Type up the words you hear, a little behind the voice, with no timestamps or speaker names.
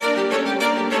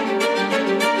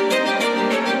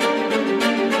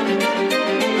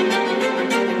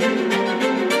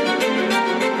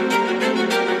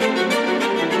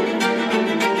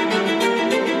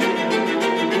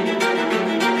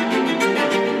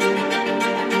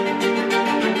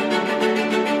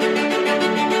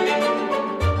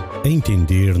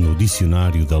Entender no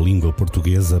dicionário da língua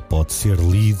portuguesa pode ser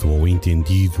lido ou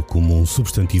entendido como um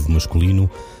substantivo masculino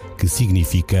que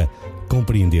significa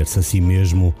compreender-se a si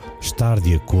mesmo, estar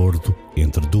de acordo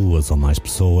entre duas ou mais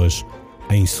pessoas,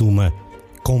 em suma,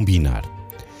 combinar.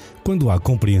 Quando há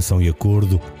compreensão e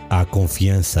acordo, há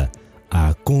confiança,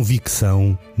 há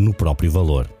convicção no próprio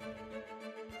valor.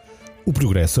 O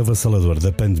progresso avassalador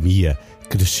da pandemia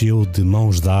cresceu de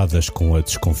mãos dadas com a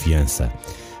desconfiança.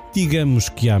 Digamos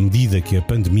que à medida que a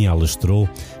pandemia alastrou,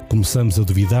 começamos a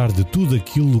duvidar de tudo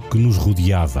aquilo que nos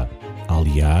rodeava.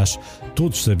 Aliás,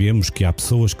 todos sabemos que há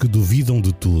pessoas que duvidam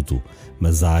de tudo,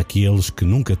 mas há aqueles que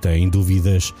nunca têm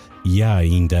dúvidas e há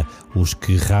ainda os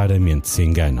que raramente se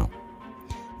enganam.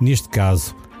 Neste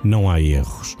caso, não há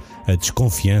erros. A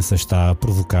desconfiança está a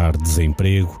provocar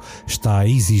desemprego, está a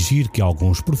exigir que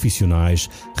alguns profissionais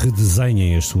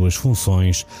redesenhem as suas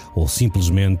funções ou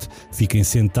simplesmente fiquem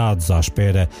sentados à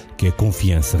espera que a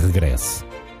confiança regresse.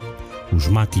 Os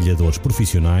maquilhadores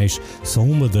profissionais são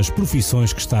uma das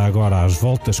profissões que está agora às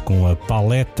voltas com a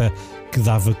paleta que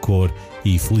dava cor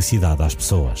e felicidade às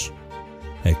pessoas.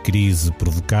 A crise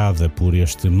provocada por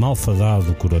este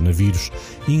malfadado coronavírus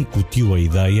incutiu a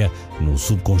ideia, no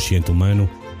subconsciente humano,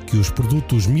 que os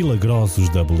produtos milagrosos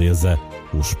da beleza,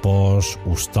 os pós,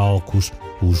 os talcos,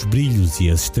 os brilhos e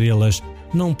as estrelas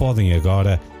não podem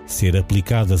agora ser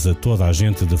aplicadas a toda a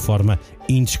gente de forma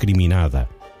indiscriminada.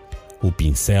 O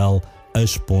pincel, a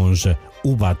esponja,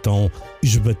 o batom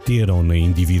esbateram na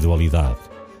individualidade.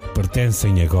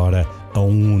 Pertencem agora a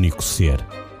um único ser.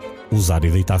 Usar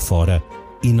e deitar fora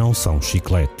e não são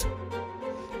chiclete.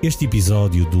 Este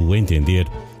episódio do Entender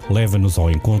leva-nos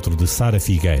ao encontro de Sara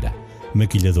Figueira,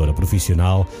 maquilhadora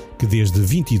profissional que desde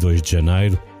 22 de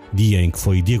janeiro, dia em que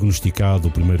foi diagnosticado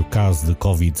o primeiro caso de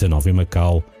Covid-19 em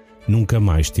Macau, nunca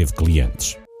mais teve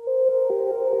clientes.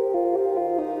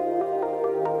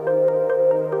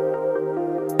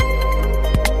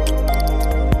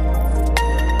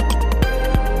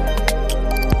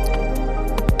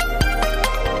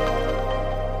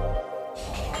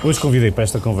 Hoje convidei para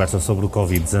esta conversa sobre o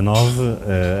Covid-19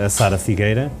 a Sara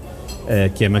Figueira,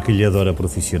 que é maquilhadora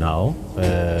profissional,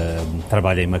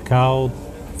 trabalha em Macau,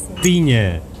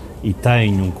 tinha e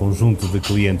tem um conjunto de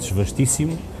clientes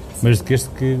vastíssimo, mas desde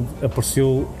que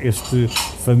apareceu este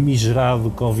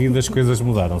famigerado Covid as coisas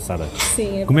mudaram, Sara.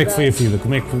 Sim, como é que foi a vida?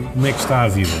 Como é que está a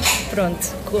vida?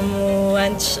 Pronto, como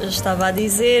antes estava a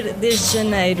dizer, desde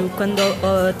janeiro, quando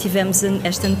tivemos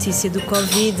esta notícia do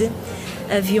Covid,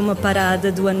 havia uma parada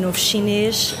do Ano Novo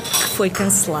Chinês que foi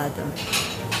cancelada.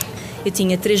 Eu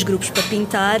tinha 3 grupos para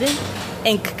pintar,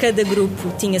 em que cada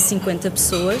grupo tinha 50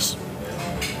 pessoas.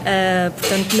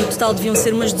 Portanto, no total deviam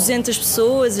ser umas 200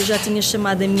 pessoas. Eu já tinha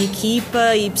chamado a minha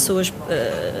equipa e pessoas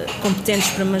competentes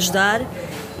para me ajudar.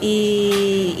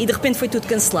 E de repente foi tudo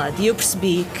cancelado. E eu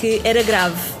percebi que era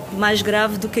grave, mais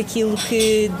grave do que aquilo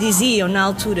que diziam na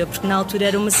altura, porque na altura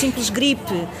era uma simples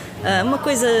gripe, uma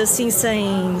coisa assim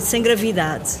sem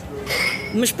gravidade.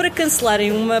 Mas para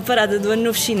cancelarem uma parada do Ano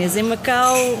Novo Chinês em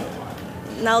Macau,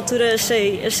 na altura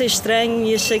achei estranho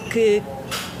e achei que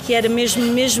era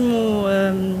mesmo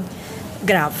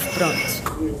grave,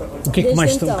 pronto. O que é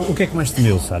que mais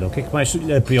temeu, Sara? O que é que mais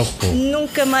lhe preocupou?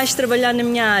 Nunca mais trabalhar na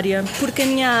minha área, porque a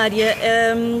minha área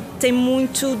tem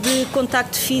muito de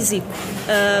contacto físico.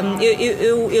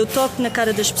 Eu toco na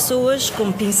cara das pessoas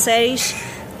com pincéis,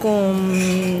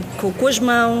 com as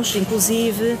mãos,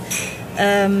 inclusive.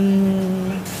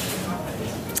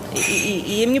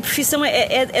 E a minha profissão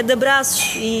é de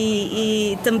abraços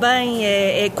e também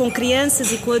é com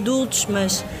crianças e com adultos,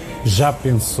 mas... Já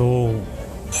pensou,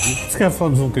 se calhar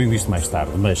falamos um bocadinho disto mais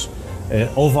tarde, mas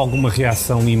houve alguma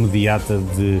reação imediata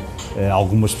de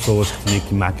algumas pessoas que tinham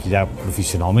que maquilhar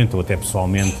profissionalmente ou até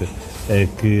pessoalmente,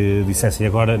 que dissessem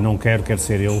agora não quero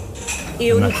ser eu?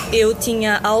 Eu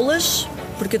tinha aulas,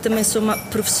 porque eu também sou uma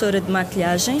professora de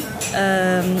maquilhagem.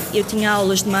 Eu tinha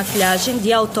aulas de maquilhagem,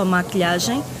 de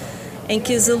automaquilhagem, em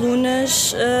que as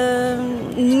alunas,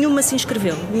 nenhuma se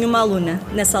inscreveu, nenhuma aluna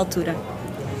nessa altura.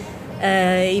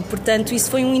 E portanto isso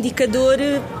foi um indicador,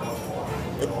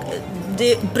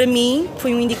 para mim,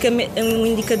 foi um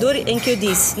indicador em que eu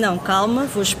disse, não, calma,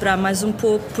 vou esperar mais um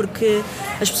pouco, porque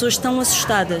as pessoas estão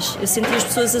assustadas. Eu senti as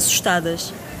pessoas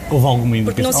assustadas. Houve alguma indicação?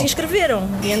 Porque não se inscreveram,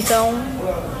 e então...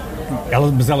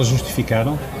 Mas elas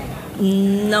justificaram?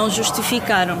 Não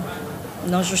justificaram,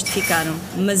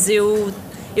 mas eu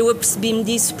apercebi-me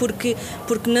disso porque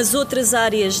nas outras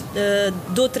áreas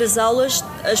de outras aulas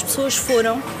as pessoas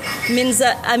foram, menos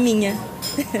a minha.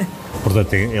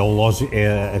 Portanto,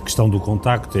 é a questão do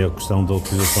contacto, é a questão da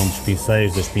utilização dos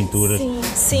pincéis, das pinturas,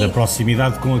 sim. da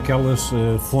proximidade com aquelas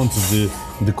fontes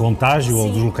de contágio ou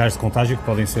dos locais de contágio que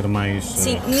podem ser mais...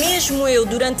 Sim, mesmo eu,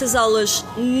 durante as aulas,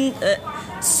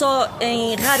 só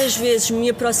em raras vezes me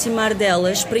aproximar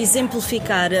delas para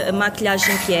exemplificar a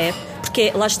maquilhagem que é,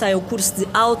 porque lá está, é o curso de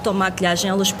automaquilhagem,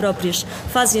 elas próprias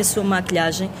fazem a sua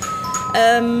maquilhagem,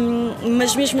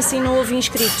 mas mesmo assim não houve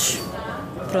inscritos.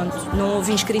 Pronto, não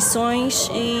houve inscrições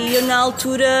e eu na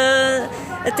altura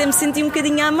até me senti um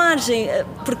bocadinho à margem,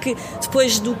 porque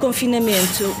depois do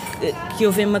confinamento que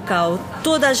houve em Macau,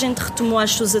 toda a gente retomou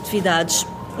as suas atividades,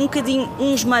 um bocadinho,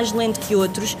 uns mais lento que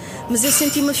outros, mas eu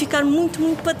senti-me a ficar muito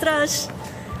para trás,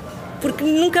 porque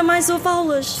nunca mais houve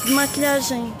aulas de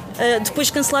maquilhagem.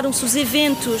 Depois cancelaram-se os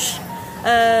eventos,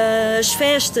 as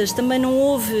festas também não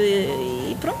houve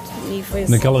e pronto, e foi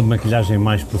assim. Naquela maquilhagem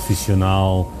mais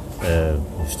profissional,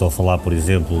 estou a falar, por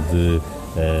exemplo, de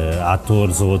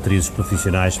atores ou atrizes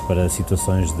profissionais para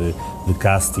situações de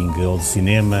casting ou de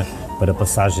cinema, para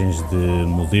passagens de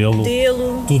modelo,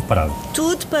 tudo parado.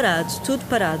 Tudo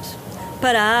parado.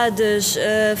 Paradas,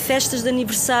 festas de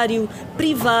aniversário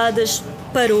privadas,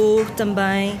 parou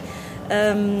também.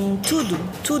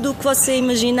 Tudo o que você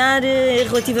imaginar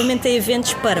relativamente a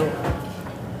eventos parou.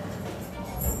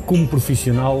 Como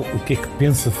profissional, o que é que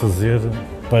pensa fazer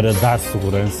para dar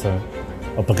segurança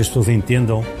ou para que as pessoas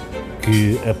entendam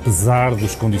que, apesar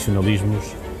dos condicionalismos,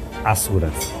 há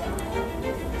segurança?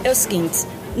 É o seguinte,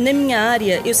 na minha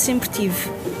área eu sempre tive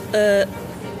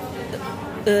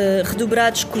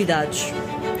redobrados cuidados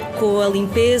com a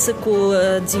limpeza, com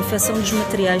a desinfecção dos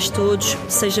materiais todos,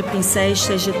 seja pincéis,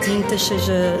 seja tintas,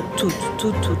 seja tudo.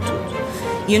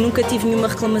 E eu nunca tive nenhuma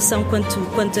reclamação quanto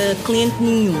a cliente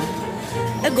nenhum.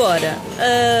 Agora,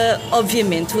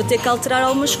 obviamente, vou ter que alterar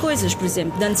algumas coisas. Por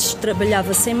exemplo, antes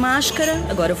trabalhava sem máscara,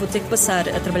 agora vou ter que passar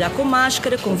a trabalhar com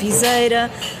máscara, com viseira,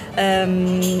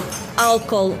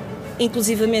 álcool,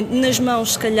 inclusivamente nas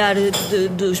mãos, se calhar,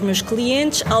 dos meus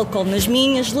clientes, álcool nas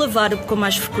minhas, lavar com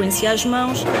mais frequência as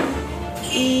mãos.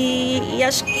 E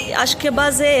acho que a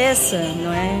base é essa,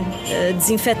 não é?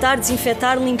 Desinfetar,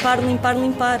 limpar.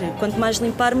 Quanto mais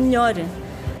limpar, melhor.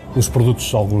 Os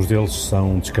produtos, alguns deles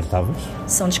são descartáveis?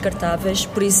 São descartáveis.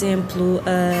 Por exemplo,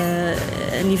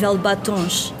 a nível de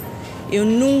batons, eu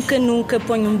nunca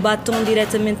ponho um batom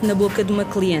diretamente na boca de uma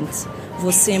cliente.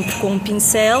 Vou sempre com um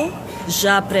pincel,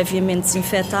 já previamente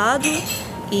desinfetado,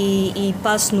 e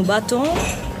passo no batom.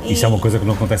 Isso é uma coisa que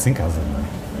não acontece em casa, não é?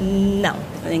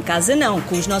 Não, em casa não.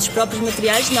 Com os nossos próprios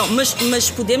materiais não. Mas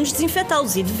podemos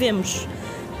desinfetá-los e devemos.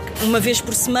 Uma vez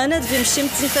por semana devemos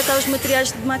sempre desinfetar os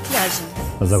materiais de maquilhagem.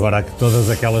 Mas agora há todas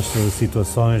aquelas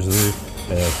situações de,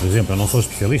 por exemplo, eu não sou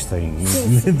especialista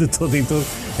de todo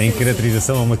em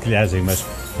caracterização ou maquilhagem, mas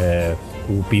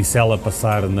o pincel a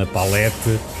passar na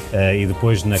palete e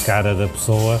depois na cara da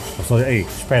pessoa, a pessoa diz, ei,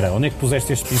 espera, onde é que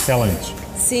puseste este pincel antes?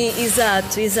 Sim,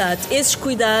 exato. Esses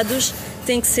cuidados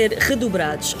têm que ser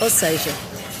redobrados, ou seja,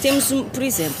 temos, por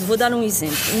exemplo, vou dar um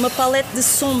exemplo, uma palete de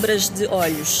sombras de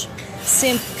olhos.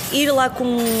 Sempre ir lá com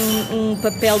um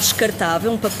papel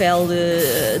descartável, um papel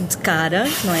de cara,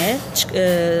 não é?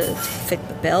 Feito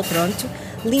de papel, pronto.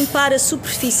 Limpar a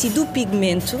superfície do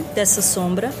pigmento dessa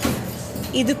sombra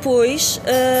e depois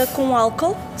com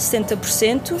álcool,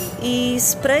 70%, e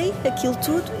spray, aquilo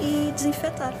tudo, e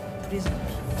desinfetar, por exemplo.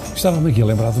 Estava-me aqui a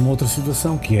lembrar de uma outra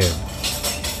situação que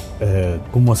é,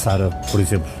 como a Sara, por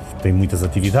exemplo, tem muitas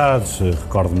atividades,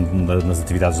 recordo-me nas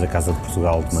atividades da Casa de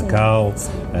Portugal de Macau,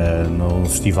 no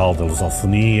Festival da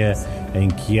Lusofonia, em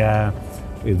que há,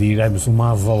 diremos,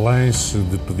 uma avalanche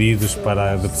de pedidos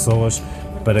de pessoas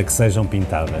para que sejam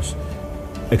pintadas.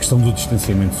 A questão do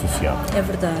distanciamento social. É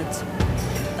verdade.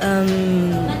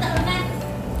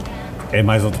 É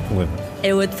mais outro problema.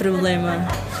 É outro problema.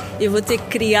 Eu vou ter que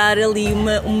criar ali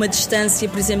uma distância,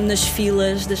 por exemplo, nas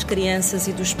filas das crianças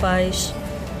e dos pais.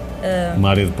 Uma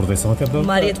área de proteção até para...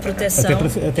 Uma área de proteção.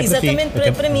 Até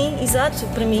exatamente para mim, exato,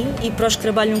 para mim e para os que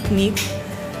trabalham comigo.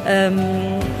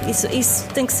 Isso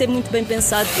tem que ser muito bem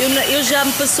pensado. Eu já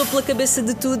me passou pela cabeça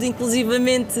de tudo,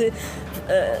 inclusivamente,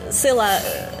 sei lá,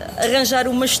 arranjar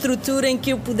uma estrutura em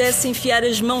que eu pudesse enfiar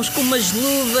as mãos com umas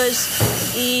luvas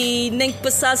e nem que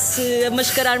passasse a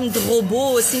mascarar-me de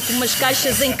robô, assim com umas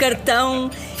caixas em cartão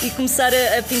e começar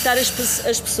a pintar as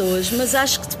pessoas. Mas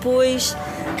acho que depois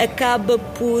acaba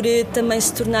por também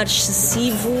se tornar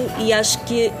excessivo e acho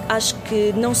que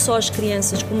não só as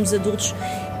crianças como os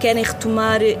querem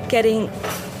retomar, querem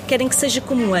que seja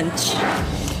como antes.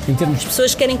 As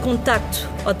pessoas querem contacto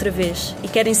outra vez e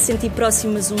querem se sentir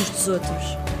próximas uns dos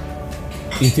outros.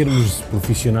 Em termos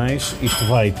profissionais, isto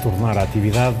vai tornar a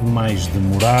atividade mais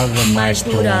demorada, mais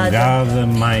prolongada,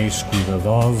 mais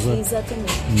cuidadosa.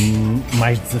 Exatamente.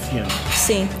 Mais desafiante.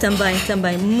 Sim,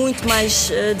 também. Muito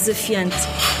mais desafiante.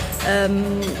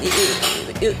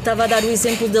 Eu estava a dar o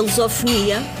exemplo da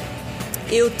lusofonia.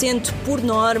 Eu tento, por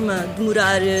norma,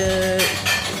 demorar...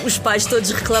 os pais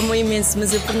todos reclamam imenso,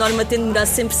 mas eu, por norma, tento demorar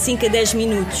sempre 5 a 10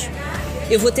 minutos.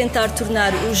 Eu vou tentar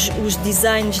tornar os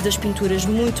designs das pinturas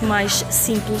muito mais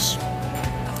simples,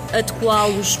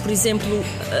 adequá-los, por exemplo,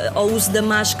 ao uso da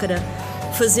máscara,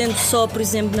 fazendo só, por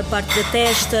exemplo, na parte da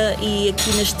testa e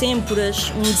aqui nas têmporas,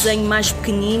 um desenho mais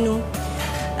pequenino.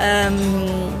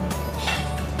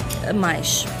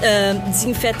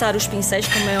 Desinfetar os pincéis,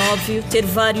 como é óbvio, ter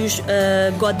vários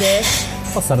godés.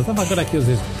 Sara, estava agora aqui a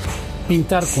dizer,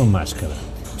 pintar com a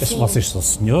máscara. Sim. Vocês são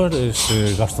senhores,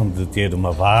 gostam de ter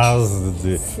uma base,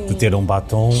 de ter um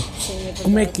batom. Sim,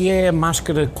 como é que é a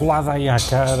máscara colada aí à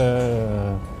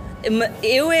cara?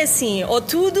 Eu é assim, ou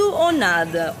tudo ou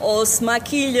nada. Ou se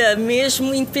maquilha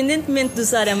mesmo, independentemente de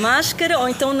usar a máscara, ou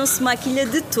então não se maquilha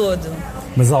de todo.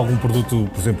 Mas há algum produto,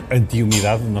 por exemplo,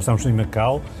 anti-umidade? Nós estamos em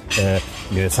Macau,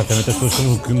 certamente as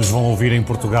pessoas que nos vão ouvir em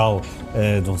Portugal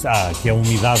que a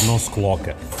umidade não se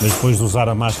coloca, mas depois de usar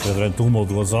a máscara durante 1 ou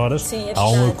 2 horas, sim, é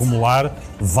ao acumular,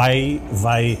 vai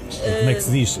como é que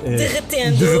se diz?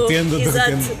 Derretendo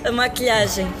a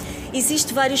maquilhagem.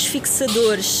 Existem vários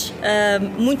fixadores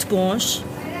muito bons,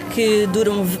 que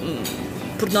duram,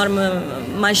 por norma,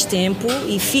 mais tempo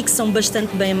e fixam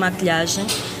bastante bem a maquilhagem.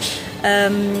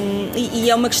 E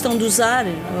é uma questão de usar.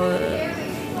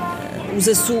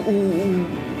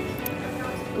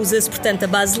 Usa-se, portanto, a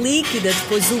base líquida,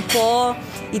 depois o pó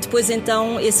e depois,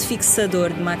 então, esse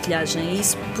fixador de maquilhagem. E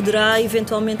isso poderá,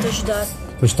 eventualmente, ajudar.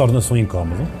 Depois torna-se um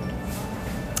incómodo?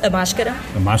 A máscara?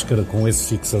 A máscara com esse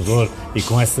fixador e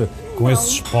com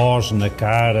esses pós na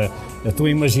cara. Estou a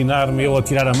imaginar-me eu a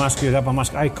tirar a máscara e olhar para a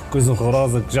máscara. Ai, que coisa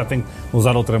horrorosa, que já tenho que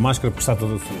usar outra máscara porque está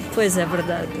tudo assim. Pois é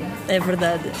verdade.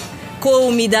 Com a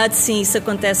umidade, sim, isso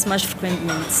acontece mais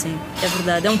frequentemente, sim. É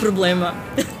verdade, é um problema.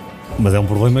 Mas é um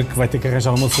problema que vai ter que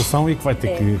arranjar uma solução e que vai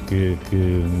ter que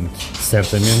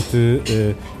certamente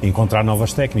encontrar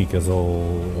novas técnicas,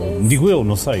 digo eu,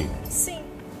 não sei. Sim.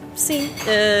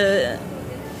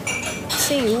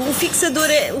 Sim,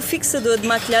 o fixador de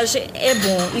maquilhagem é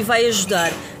bom e vai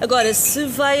ajudar. Agora, se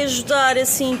vai ajudar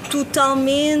assim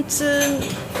totalmente,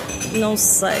 não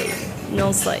sei.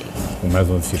 É mais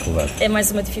uma dificuldade. É mais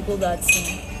uma dificuldade,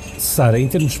 sim. Sara, em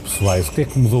termos pessoais, o que é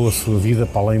que mudou a sua vida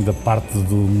para além da parte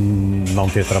do não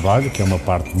ter trabalho, que é uma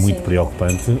parte muito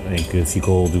preocupante, em que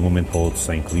ficou de um momento para o outro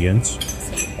sem clientes?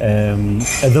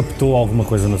 Adaptou alguma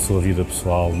coisa na sua vida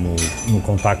pessoal, no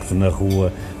contacto na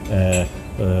rua?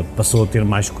 Passou a ter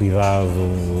mais cuidado?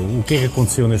 O que é que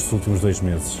aconteceu nestes últimos 2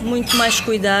 meses? Muito mais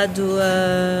cuidado.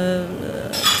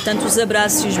 Portanto, os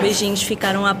abraços e os beijinhos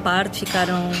ficaram à parte,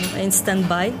 ficaram em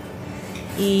stand-by.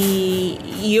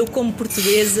 E eu, como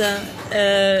portuguesa,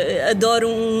 adoro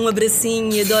um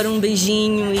abracinho, adoro um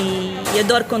beijinho e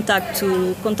adoro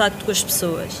contacto com as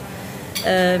pessoas.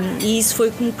 E isso foi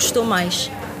o que me custou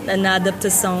mais na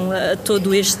adaptação a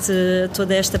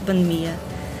toda esta pandemia.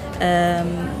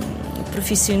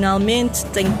 Profissionalmente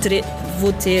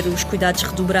vou ter os cuidados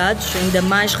redobrados, ainda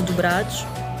mais redobrados.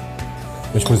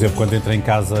 Mas, por exemplo, quando entrei em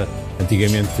casa,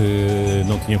 antigamente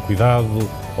não tinha cuidado,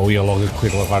 ou ia logo a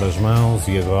correr lavar as mãos,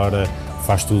 e agora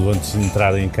faz tudo antes de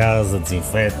entrar em casa,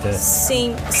 desinfeta?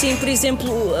 Sim, por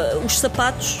exemplo, os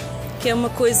sapatos, que é uma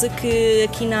coisa que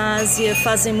aqui na Ásia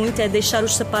fazem muito, é deixar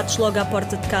os sapatos logo à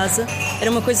porta de casa. Era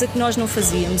uma coisa que nós não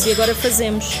fazíamos e agora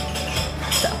fazemos.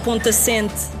 Ponto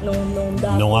assente, não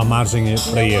dá. Não há margem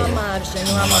para erro. Não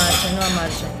há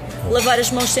margem. Lavar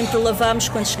as mãos sempre lavámos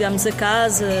quando chegamos a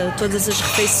casa, todas as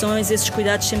refeições, esses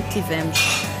cuidados sempre tivemos.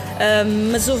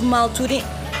 Mas houve uma altura,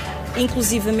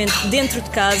 inclusivamente dentro de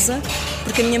casa,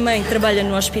 porque a minha mãe trabalha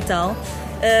no hospital,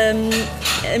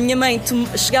 a minha mãe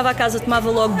chegava a casa, tomava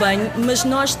logo banho, mas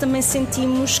nós também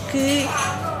sentimos que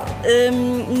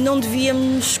não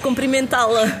devíamos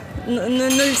cumprimentá-la. Não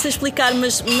lhe sei explicar,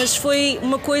 mas foi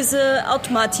uma coisa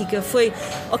automática. Foi,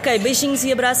 ok, beijinhos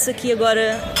e abraços aqui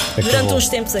agora. Durante uns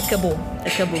tempos acabou,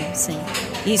 sim.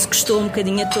 E isso custou um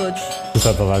bocadinho a todos.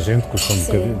 Custa a toda a gente, custa um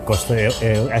bocadinho.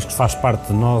 Acho que faz parte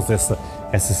de nós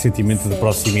esse sentimento de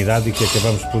proximidade e que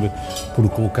acabamos por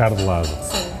colocar de lado.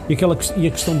 Sim. E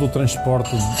a questão do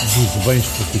transporte dos bens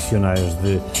profissionais,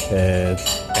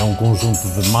 é um conjunto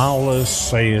de malas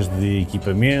cheias de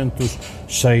equipamentos,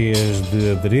 cheias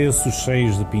de adereços,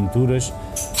 cheias de pinturas.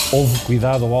 Houve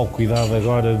cuidado ou há o cuidado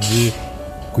agora de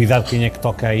cuidar de quem é que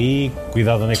toca aí,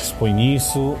 cuidado onde é que se põe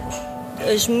isso?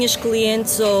 As minhas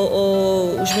clientes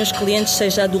ou os meus clientes,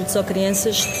 seja adultos ou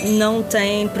crianças, não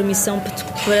têm permissão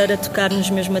para tocar nos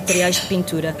meus materiais de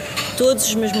pintura. Todos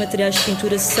os meus materiais de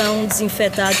pintura são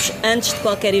desinfetados antes de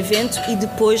qualquer evento e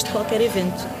depois de qualquer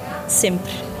evento.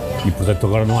 Sempre. E, portanto,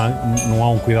 agora não há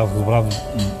um cuidado dobrado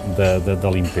da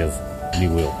limpeza,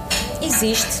 digo eu.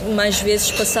 Existe, mais vezes,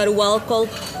 passar o álcool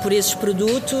por esses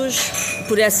produtos,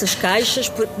 por essas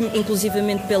caixas,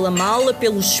 inclusivamente pela mala,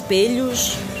 pelos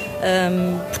espelhos,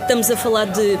 porque estamos a falar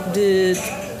de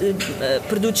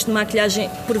produtos de maquilhagem,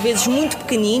 por vezes, muito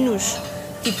pequeninos,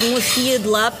 tipo uma fia de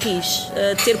lápis,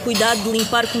 ter cuidado de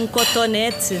limpar com um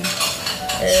cotonete.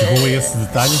 Chegou a esse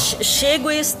detalhe? Chego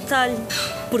a esse detalhe,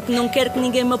 porque não quero que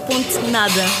ninguém me aponte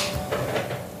nada.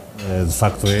 De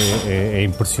facto é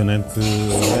impressionante.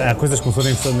 Há coisas que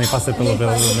nem passa pela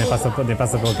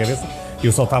cabeça.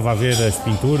 Eu só estava a ver as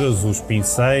pinturas, os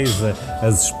pincéis,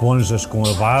 as esponjas com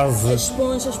a base. As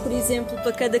esponjas, por exemplo,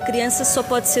 para cada criança só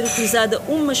pode ser utilizada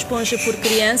uma esponja por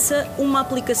criança, uma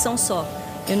aplicação só.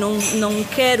 Eu não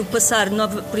quero passar,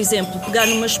 por exemplo, pegar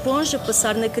numa esponja,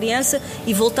 passar na criança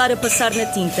e voltar a passar na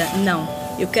tinta. Não.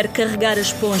 Eu quero carregar a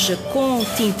esponja com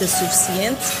tinta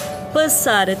suficiente,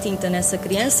 passar a tinta nessa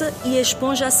criança e a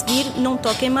esponja a seguir não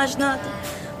toca em mais nada.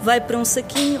 Vai para um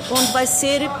saquinho onde vai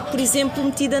ser, por exemplo,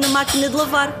 metida na máquina de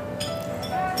lavar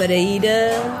para ir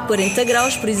a 40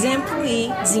 graus, por exemplo,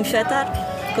 e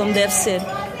desinfetar, como deve ser.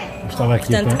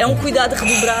 Portanto, é um cuidado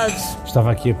redobrado.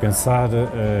 Estava aqui a pensar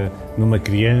numa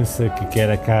criança que quer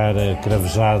a cara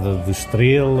cravejada de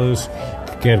estrelas,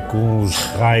 que quer com os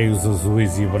raios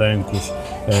azuis e brancos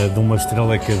de uma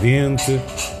estrela cadente,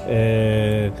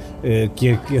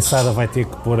 que a Sara vai ter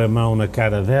que pôr a mão na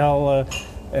cara dela,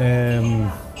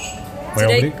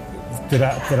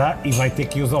 terá e vai ter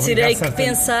que os obrigar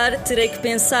terei que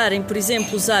pensar em, por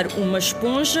exemplo, usar uma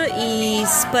esponja e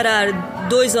separar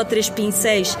 2 ou 3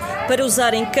 pincéis para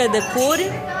usar em cada cor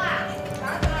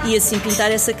e assim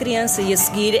pintar essa criança, e a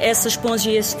seguir essa esponja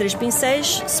e esses 3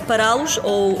 pincéis separá-los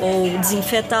ou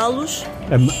desinfetá-los.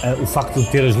 O facto de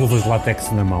ter as luvas de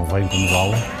látex na mão vai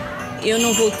incomodá-la? Eu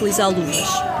não vou utilizar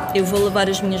luvas. Eu vou lavar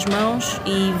as minhas mãos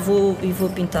e vou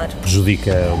pintar.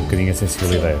 Prejudica um bocadinho a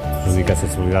sensibilidade. Prejudica a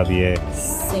sensibilidade e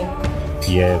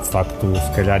é de facto,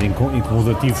 se calhar,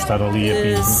 incomodativo estar ali a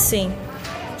pintar. Sim.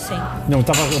 Não,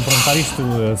 estava a perguntar isto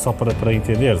só para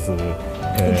entender.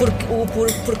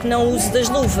 Porque não uso das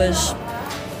luvas.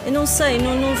 Eu não sei,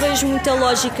 não vejo muita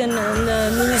lógica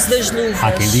no uso das luvas.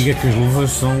 Há quem diga que as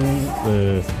luvas são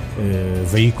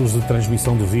veículos de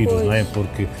transmissão do vírus, pois. Não é?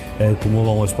 Porque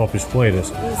acumulam as próprias poeiras.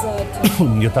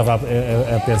 Exato. Eu estava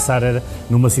a pensar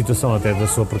numa situação até da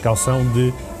sua precaução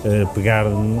de pegar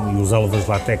e usar luvas de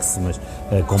látex, mas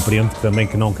compreendo também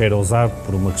que não queira usar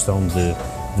por uma questão de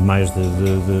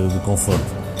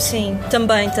conforto. Sim,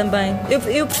 também.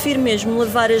 Eu prefiro mesmo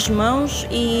lavar as mãos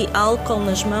e álcool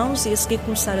nas mãos e a seguir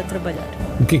começar a trabalhar.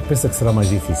 O que é que pensa que será mais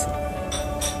difícil?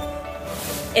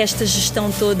 Esta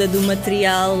gestão toda do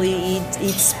material e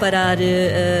de separar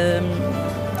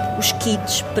os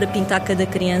kits para pintar cada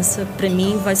criança, para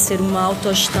mim vai ser uma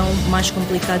autogestão mais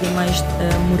complicada e mais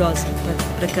morosa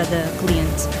para cada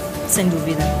cliente, sem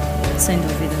dúvida.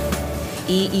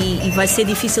 E vai ser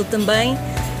difícil também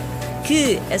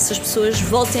que essas pessoas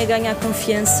voltem a ganhar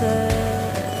confiança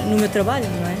no meu trabalho,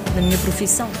 não é? Na minha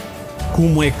profissão.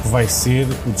 Como é que vai ser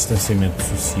o distanciamento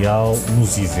social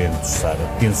nos eventos, Sara?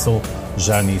 Pensou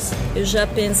já nisso? Eu já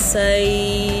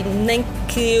pensei, nem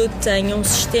que eu tenha um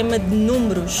sistema de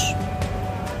números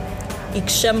e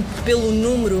que chame pelo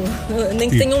número, nem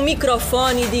que tenha um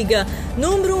microfone e diga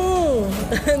número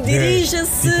 1,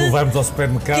 dirija-se... Tipo, levarmos ao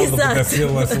supermercado, na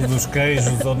fila dos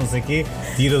queijos ou não sei o quê,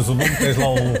 tiras o número, tens lá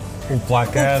o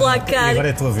placar e agora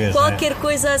é a tua vez. Qualquer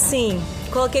coisa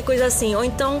assim, ou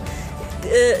então,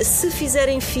 se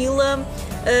fizerem fila,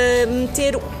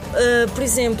 meter... por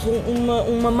exemplo,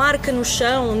 uma marca no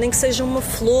chão, nem que seja uma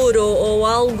flor ou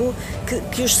algo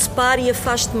que os separe e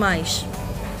afaste mais.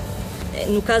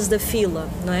 No caso da fila,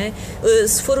 não é?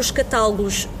 Se for os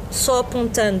catálogos só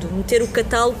apontando, meter o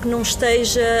catálogo que não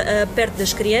esteja perto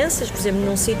das crianças, por exemplo,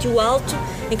 num sítio alto,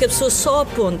 em que a pessoa só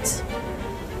aponte.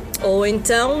 Ou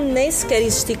então nem sequer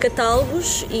existir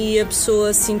catálogos e a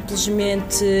pessoa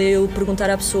simplesmente, eu perguntar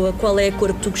à pessoa qual é a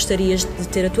cor que tu gostarias de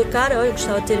ter a tua cara. Eu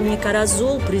gostava de ter a minha cara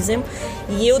azul, por exemplo,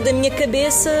 e eu da minha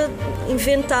cabeça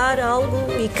inventar algo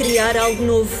e criar algo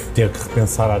novo. Ter que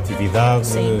repensar a atividade,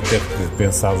 Sim. Ter que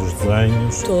repensar os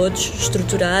desenhos. Todos,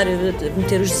 estruturar,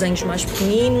 meter os desenhos mais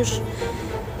pequeninos.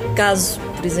 Caso,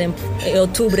 por exemplo, em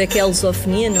outubro é que é a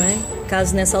lusofonia, não é?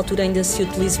 Caso nessa altura ainda se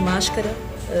utilize máscara,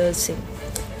 sim.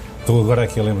 Estou agora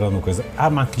aqui a lembrar uma coisa. Há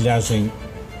maquilhagem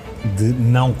de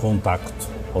não contacto,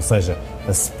 ou seja,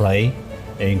 a spray,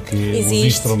 em que os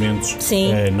instrumentos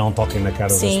não toquem na cara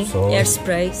das pessoas.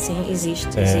 Airspray, sim, existe.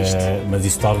 Mas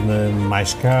isso torna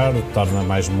mais caro, torna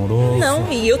mais moroso.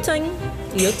 Não, e eu tenho.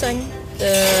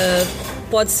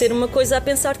 Pode ser uma coisa a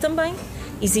pensar também.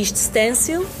 Existe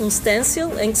um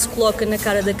stencil em que se coloca na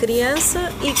cara da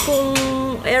criança e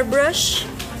com airbrush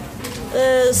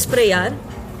sprayar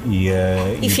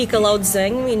e fica lá o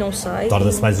desenho e não sai.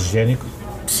 Torna-se mais higiênico?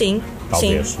 Sim.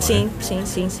 Talvez, sim.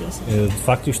 De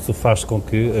facto, isto faz com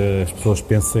que as pessoas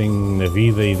pensem na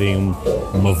vida e deem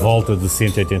uma volta de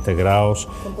 180 graus.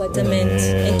 Completamente,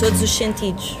 em todos os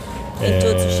sentidos.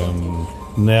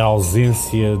 Na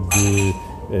ausência de,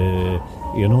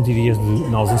 eu não diria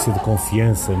na ausência de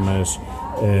confiança, mas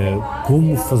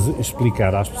como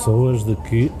explicar às pessoas de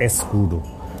que é seguro.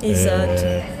 Exato.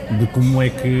 De como é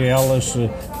que elas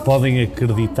podem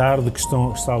acreditar de que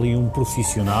está ali um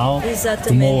profissional que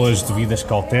tomou as devidas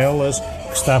cautelas,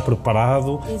 que está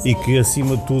preparado. Exato. E que,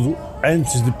 acima de tudo,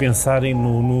 antes de pensarem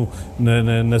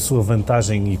na sua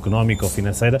vantagem económica ou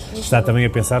financeira, está também a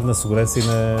pensar na segurança e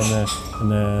na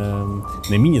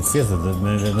minha defesa,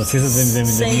 na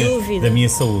defesa da minha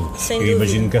saúde. Eu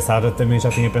imagino que a Sara também já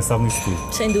tinha pensado nisso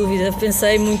tudo. Sem dúvida,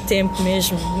 pensei muito tempo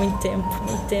mesmo, muito tempo.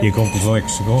 E a conclusão é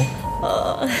que chegou?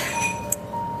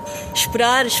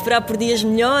 Esperar por dias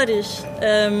melhores.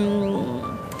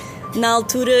 Na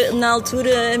altura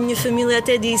a minha família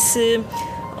até disse: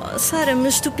 Sara,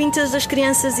 mas tu pintas as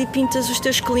crianças e pintas os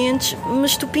teus clientes,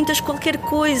 mas tu pintas qualquer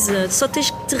coisa, só tens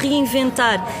que te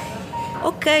reinventar.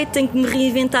 Ok, tenho que me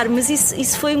reinventar, mas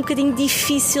isso foi um bocadinho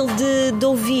difícil de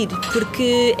ouvir,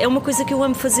 porque é uma coisa que eu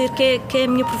amo fazer, que é a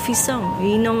minha profissão,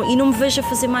 e não me vejo a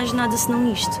fazer mais nada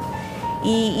senão isto.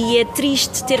 E é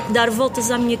triste ter que dar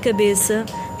voltas à minha cabeça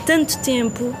tanto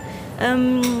tempo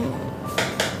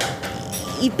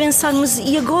e pensar, mas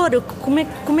e agora? Como é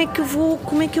que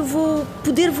eu vou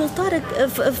poder voltar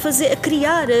a fazer, a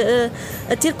criar,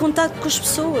 a ter contato com as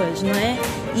pessoas, não é?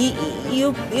 E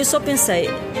eu só pensei,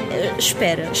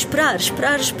 esperar,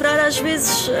 às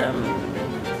vezes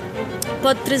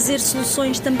pode trazer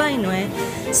soluções também, não é?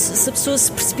 Se a pessoa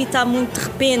se precipitar muito de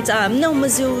repente, não,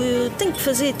 mas eu tenho que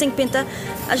fazer, tenho que pintar,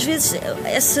 às vezes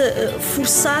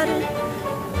forçar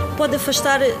pode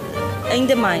afastar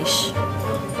ainda mais,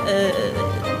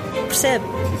 percebe?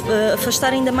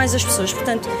 Afastar ainda mais as pessoas.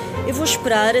 Portanto, eu vou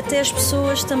esperar até as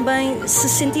pessoas também se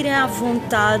sentirem à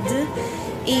vontade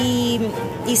e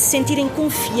se sentirem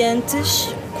confiantes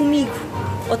comigo,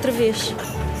 outra vez.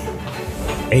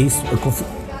 É isso.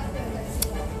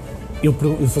 Eu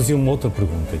fazia uma outra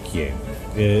pergunta, que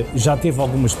é, já teve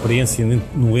alguma experiência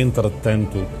no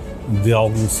entretanto de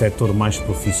algum setor mais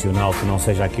profissional que não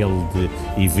seja aquele de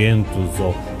eventos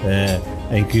ou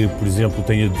em que, por exemplo,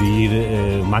 tenha de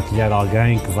ir maquilhar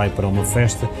alguém que vai para uma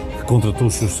festa que contratou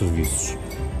os seus serviços?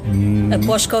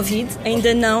 Após Covid,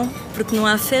 ainda não, porque não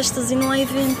há festas e não há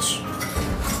eventos.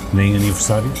 Nem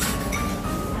aniversários?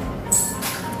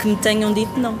 Que me tenham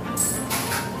dito não.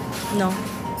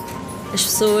 As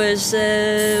pessoas...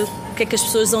 o que é que as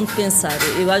pessoas vão de pensar?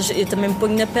 Eu também me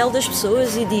ponho na pele das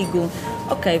pessoas e digo: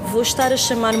 ok, vou estar a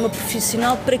chamar uma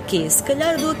profissional para quê? Se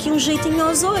calhar dou aqui um jeitinho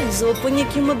aos olhos, ou ponho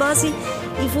aqui uma base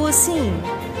e vou assim.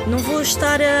 Não vou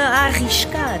estar a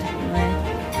arriscar, não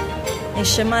é? Em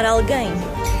chamar alguém.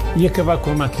 E acabar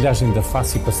com a maquilhagem da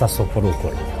face e passar só para o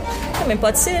corpo? Também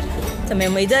pode ser, também é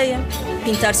uma ideia.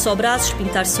 Pintar só braços,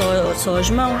 pintar só as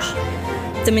mãos.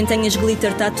 Também tenho as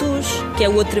glitter tattoos, que é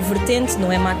outra vertente,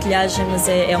 não é maquilhagem, mas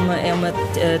é uma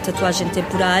tatuagem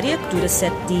temporária que dura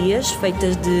 7 dias,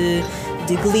 feita de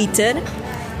glitter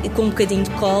e com um bocadinho de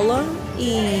cola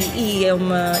e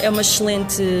é uma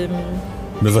excelente...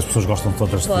 Mas as pessoas gostam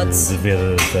todas de ver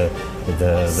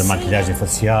da maquilhagem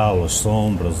facial, as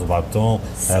sombras, o batom,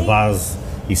 sim, a base,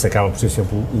 isso acaba por ser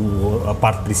sempre a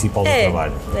parte principal do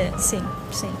trabalho. Sim,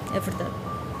 é verdade.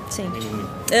 Sim.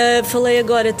 Falei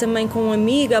agora também com um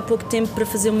amigo há pouco tempo para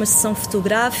fazer uma sessão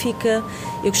fotográfica.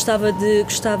 Eu gostava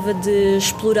de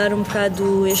explorar um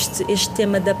bocado este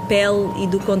tema da pele e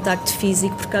do contacto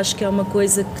físico, porque acho que é uma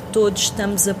coisa que todos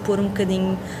estamos a pôr um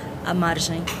bocadinho à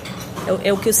margem.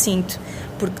 É o que eu sinto,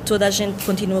 porque toda a gente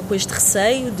continua com este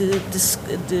receio de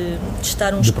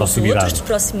estar uns com os outros, de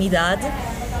proximidade.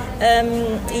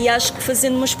 E acho que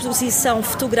fazendo uma exposição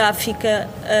fotográfica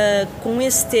com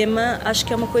esse tema, acho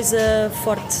que é uma coisa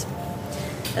forte.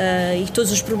 E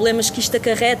todos os problemas que isto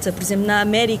acarreta, por exemplo, na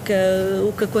América,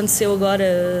 o que aconteceu agora,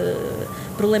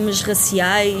 problemas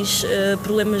raciais,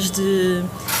 problemas de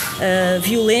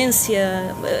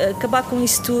violência, acabar com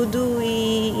isso tudo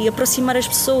e aproximar as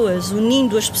pessoas,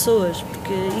 unindo as pessoas,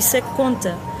 porque isso é que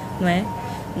conta, não é?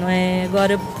 não é?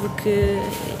 Agora, porque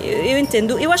eu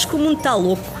entendo, eu acho que o mundo está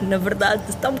louco, na verdade,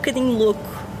 está um bocadinho louco,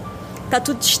 está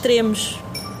tudo de extremos.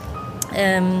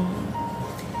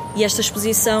 E esta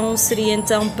exposição seria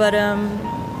então para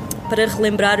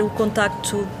relembrar o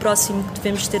contacto próximo que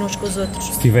devemos ter uns com os outros.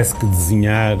 Se tivesse que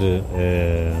desenhar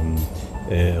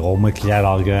ou maquilhar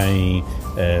alguém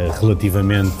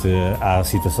relativamente à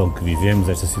situação que vivemos,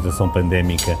 esta situação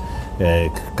pandémica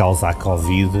que causa a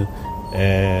Covid,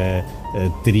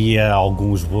 teria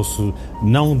algum esboço,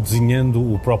 não desenhando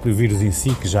o próprio vírus em si,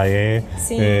 que já é,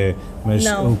 mas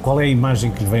não. Qual é a imagem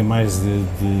que lhe vem mais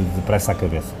depressa à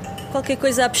cabeça? Qualquer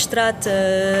coisa abstrata,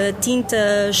 tinta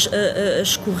a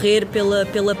escorrer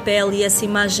pela pele e essa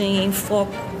imagem em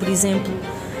foco, por exemplo,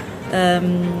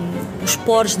 os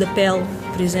poros da pele,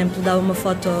 por exemplo, dá uma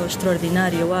foto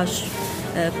extraordinária, eu acho,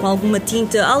 com alguma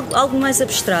tinta, algo mais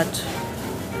abstrato,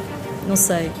 não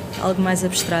sei, algo mais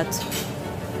abstrato.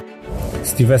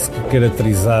 Se tivesse que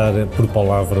caracterizar por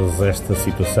palavras esta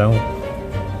situação,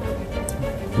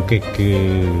 o que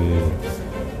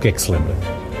é que se lembra?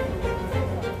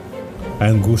 A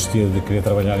angústia de querer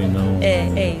trabalhar e não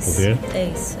poder?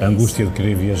 É isso. A angústia de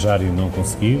querer viajar e não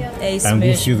conseguir? É isso a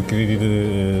angústia mesmo. de querer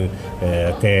ir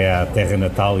até à terra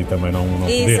natal e também não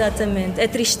poder? Exatamente. É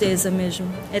tristeza mesmo.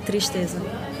 É tristeza.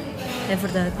 É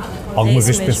verdade. Alguma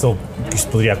vez mesmo. pensou que isto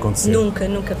poderia acontecer? Nunca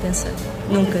pensei.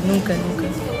 Nunca.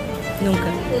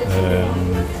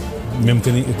 Mesmo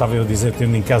eu estava a dizer,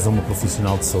 tendo em casa uma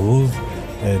profissional de saúde,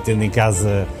 tendo em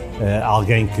casa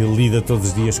alguém que lida todos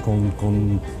os dias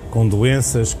com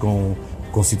doenças, com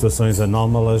situações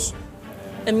anómalas.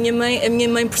 A minha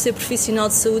mãe, por ser profissional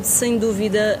de saúde, sem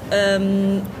dúvida,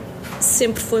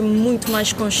 sempre foi muito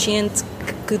mais consciente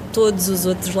que todos os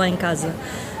outros lá em casa,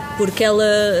 porque ela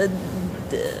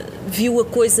viu a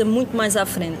coisa muito mais à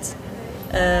frente.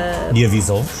 E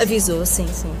avisou? Avisou, sim.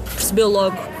 Percebeu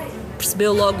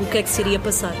logo o que é que se iria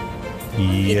passar.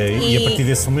 E a partir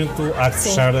desse momento há que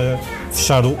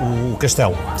fechar o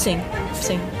castelo. Sim.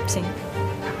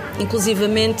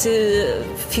 Inclusivamente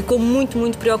ficou muito,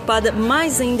 muito preocupada,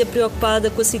 mais ainda preocupada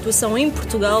com a situação em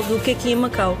Portugal do que aqui em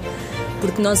Macau.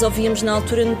 Porque nós ouvíamos na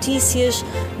altura notícias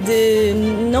de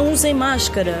não usem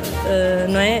máscara,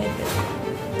 não é?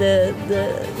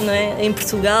 Não é? Em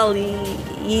Portugal,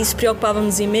 e isso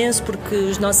preocupava-nos imenso, porque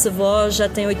os nossos avós já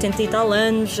têm 80 e tal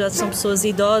anos, já são pessoas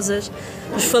idosas,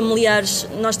 os familiares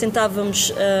nós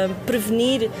tentávamos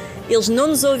prevenir, eles não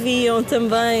nos ouviam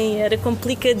também, era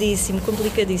complicadíssimo.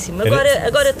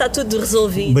 Agora está tudo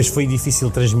resolvido. Mas foi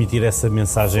difícil transmitir essa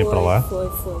mensagem para lá?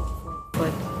 Foi,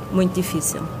 muito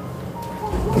difícil.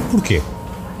 Porquê?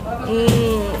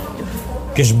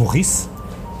 Que esmorrice?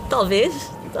 Talvez.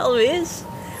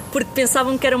 Porque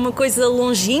pensavam que era uma coisa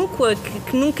longínqua,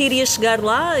 que nunca iria chegar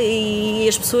lá, e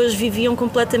as pessoas viviam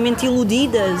completamente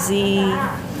iludidas, e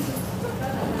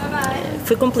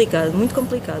foi complicado, muito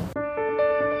complicado.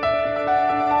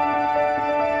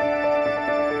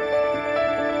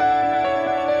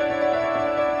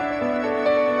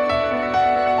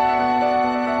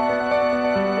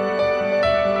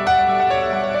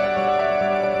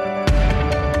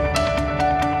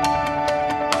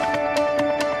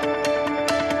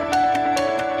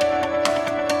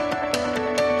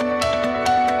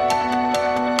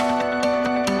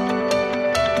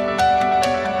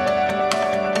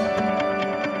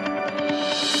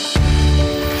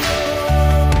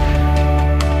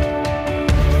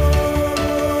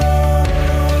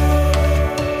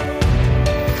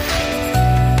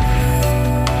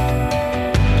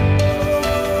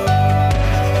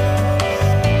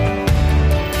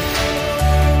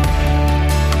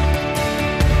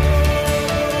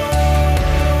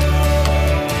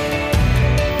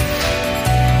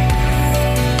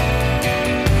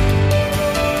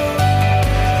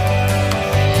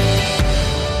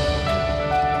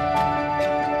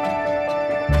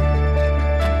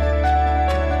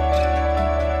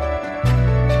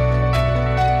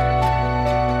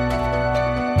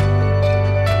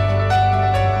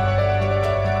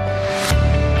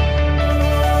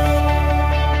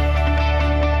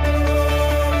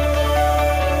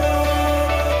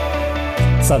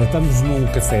 Sara, estamos num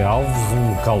Café Alves,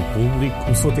 um local público.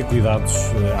 Começou a ter cuidados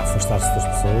a afastar-se das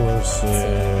pessoas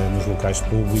nos locais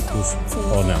públicos? Sim.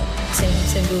 Ou não? Sim,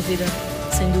 sem dúvida.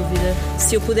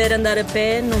 Se eu puder andar a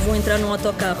pé, não vou entrar num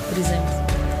autocarro, por exemplo.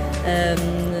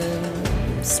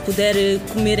 Se puder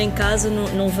comer em casa,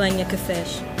 não venho a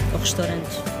cafés ou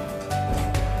restaurantes.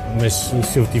 Mas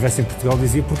se eu estivesse em Portugal,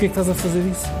 dizia: porquê que estás a fazer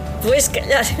isso? Pois, se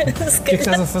calhar. Porquê que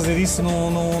estás a fazer isso?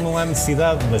 Não há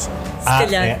necessidade, mas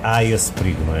há esse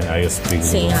perigo, não é? Há esse perigo.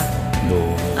 Sim,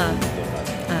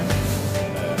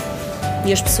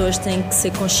 E as pessoas têm que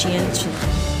ser conscientes.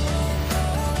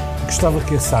 Gostava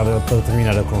que a Sara, para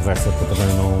terminar a conversa, para também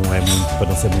para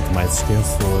não ser muito mais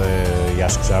extenso, e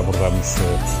acho que já abordamos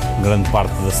grande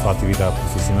parte da sua atividade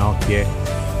profissional, que é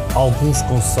alguns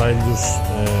conselhos,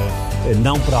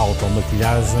 não para a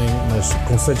automaquilhagem, mas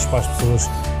conselhos para as pessoas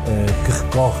que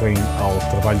recorrem ao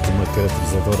trabalho de uma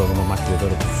caracterizadora ou de uma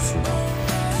maquilhadora profissional,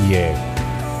 que é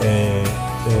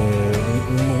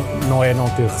não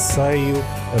ter receio,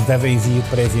 devem vir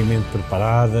previamente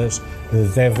preparadas,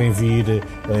 devem vir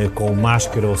com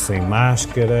máscara ou sem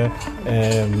máscara.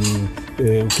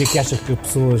 O que é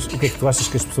que tu achas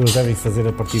que as pessoas devem fazer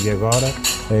a partir de agora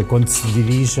quando se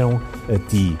dirijam a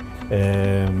ti?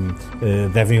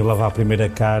 Devem lavar primeiro a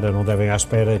cara, não devem à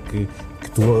espera que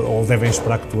tu, ou devem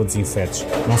esperar que tu a desinfetes?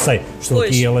 Não sei, estou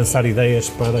aqui a lançar ideias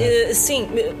para... Sim,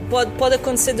 pode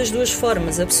acontecer das duas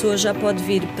formas. A pessoa já pode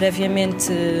vir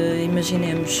previamente,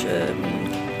 imaginemos,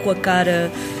 com a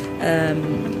cara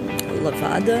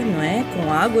lavada, não é?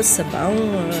 Com água, sabão,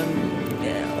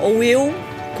 ou eu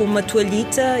com uma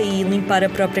toalhita e limpar a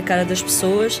própria cara das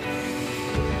pessoas.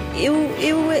 Eu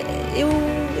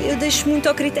deixo muito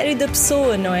ao critério da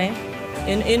pessoa, não é?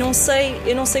 Eu não sei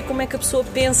como é que a pessoa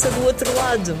pensa do outro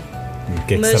lado. O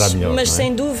que é que será melhor, mas não é?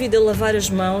 Sem dúvida lavar as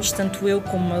mãos, tanto eu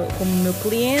como o meu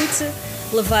cliente,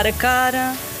 lavar a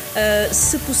cara,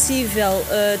 se possível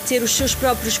ter os seus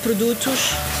próprios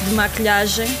produtos de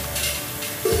maquilhagem,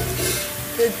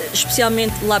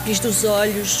 especialmente lápis dos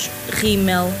olhos,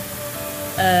 rímel,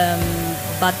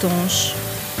 batons.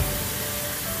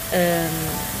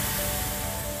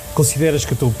 Consideras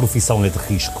que a tua profissão é de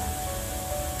risco?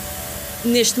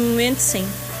 Neste momento, sim.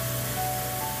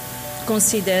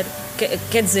 Considero.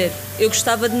 Quer dizer, eu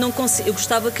gostava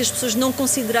que as pessoas não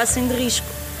considerassem de risco.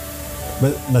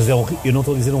 Mas eu não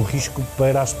estou a dizer um risco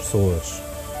para as pessoas.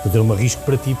 Estou a dizer um risco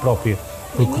para ti própria.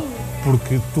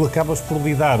 Porque tu acabas por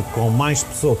lidar com mais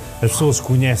pessoas. As pessoas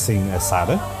conhecem a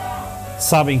Sara,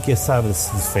 sabem que a Sara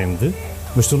se defende,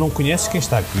 mas tu não conheces quem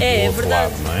está aqui do outro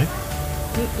lado, não é?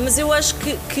 Mas eu acho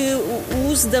que o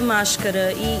uso da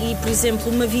máscara e, por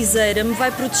exemplo, uma viseira me vai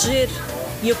proteger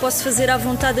e eu posso fazer à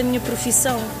vontade a minha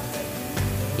profissão.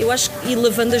 Eu acho que, e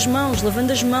lavando as mãos,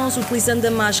 utilizando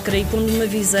a máscara e pondo uma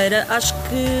viseira, acho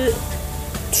que...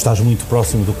 Tu estás muito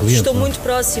próximo do cliente. Estou não? Muito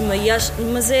próxima,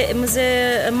 mas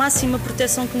é a máxima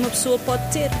proteção que uma pessoa pode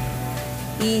ter.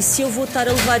 E se eu vou estar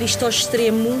a levar isto ao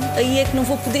extremo, aí é que não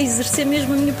vou poder exercer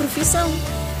mesmo a minha profissão.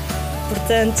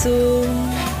 Portanto...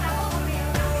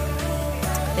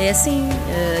 É assim,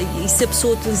 e se a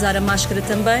pessoa utilizar a máscara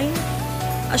também,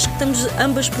 acho que estamos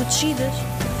ambas protegidas.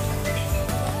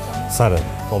 Sara,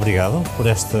 obrigado por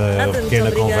esta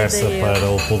pequena conversa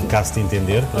para o podcast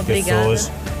Entender, para que as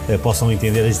pessoas possam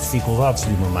entender as dificuldades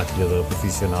de uma maquilhadora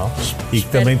profissional e que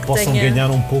também possam ganhar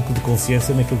um pouco de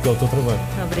confiança naquilo que é o teu trabalho.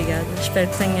 Obrigada, espero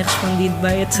que tenha respondido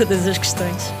bem a todas as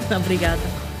questões. Obrigada.